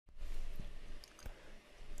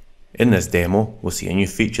In this demo, we'll see a new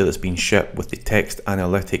feature that's been shipped with the Text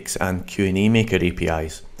Analytics and QnA Maker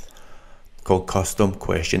APIs, called Custom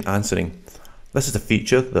Question Answering. This is a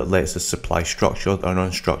feature that lets us supply structured or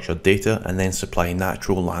unstructured data and then supply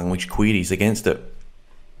natural language queries against it.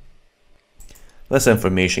 This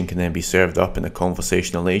information can then be served up in a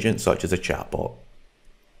conversational agent such as a chatbot.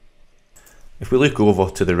 If we look over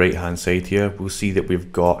to the right hand side here, we'll see that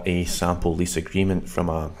we've got a sample lease agreement from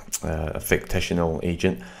a fictional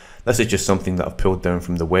agent. This is just something that I've pulled down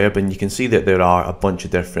from the web, and you can see that there are a bunch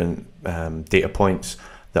of different data points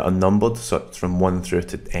that are numbered, so it's from 1 through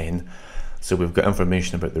to n. So we've got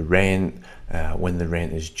information about the rent, when the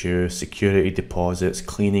rent is due, security deposits,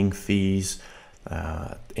 cleaning fees,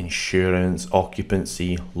 insurance,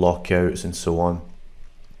 occupancy, lockouts, and so on.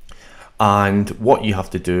 And what you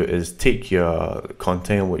have to do is take your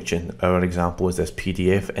content, which in our example is this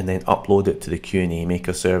PDF, and then upload it to the QnA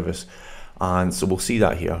Maker service. And so we'll see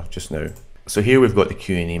that here just now. So here we've got the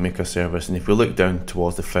QnA Maker service, and if we look down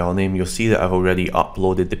towards the file name, you'll see that I've already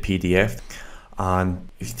uploaded the PDF. And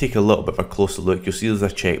if you take a little bit of a closer look, you'll see there's a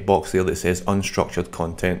checkbox there that says unstructured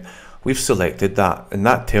content. We've selected that, and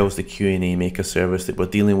that tells the QnA Maker service that we're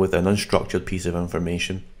dealing with an unstructured piece of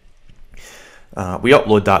information. We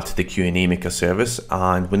upload that to the QnA Maker service,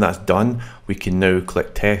 and when that's done, we can now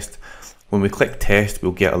click test. When we click test,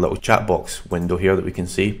 we'll get a little chat box window here that we can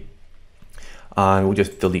see. And we'll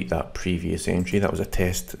just delete that previous entry. That was a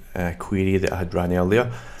test query that I had run earlier.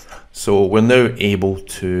 So we're now able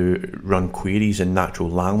to run queries in natural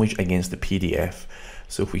language against the PDF.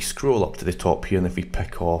 So if we scroll up to the top here, and if we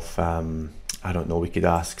pick off, I don't know, we could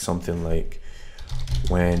ask something like,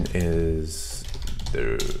 when is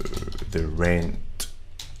the rent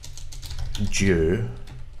due?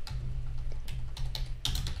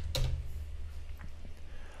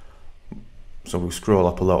 So we'll scroll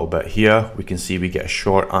up a little bit here. We can see we get a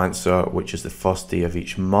short answer, which is the first day of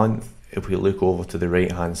each month. If we look over to the right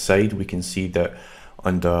hand side, we can see that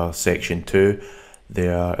under section 2,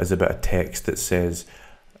 there is a bit of text that says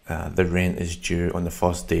the rent is due on the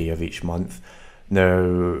first day of each month.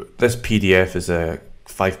 Now, this PDF is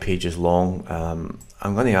 5 pages long.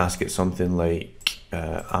 I'm going to ask it something like,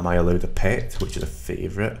 am I allowed a pet, which is a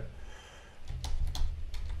favourite.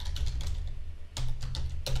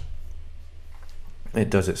 It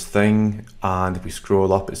does its thing, and if we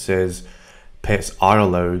scroll up, it says pets are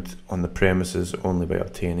allowed on the premises only by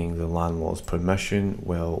obtaining the landlord's permission.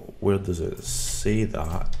 Well, where does it say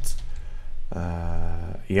that?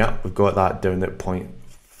 Yeah, we've got that down at point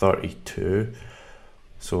 32,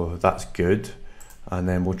 so that's good. And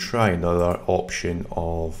then we'll try another option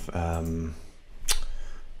of, I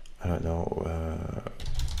don't know,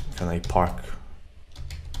 can I park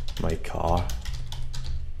my car?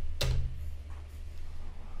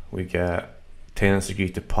 We get tenants agree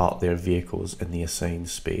to park their vehicles in the assigned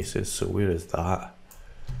spaces. So where is that?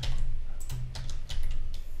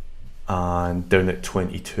 And down at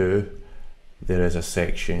 22, there is a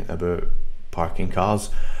section about parking cars.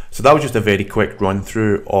 So that was just a very quick run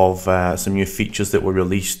through of some new features that were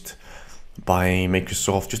released by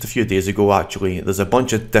Microsoft just a few days ago. Actually, there's a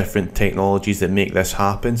bunch of different technologies that make this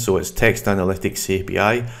happen. So it's Text Analytics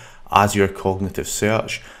API, Azure Cognitive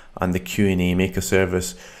Search, and the QnA Maker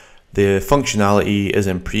service. The functionality is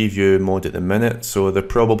in preview mode at the minute, so there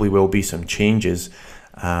probably will be some changes,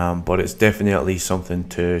 but it's definitely something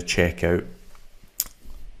to check out.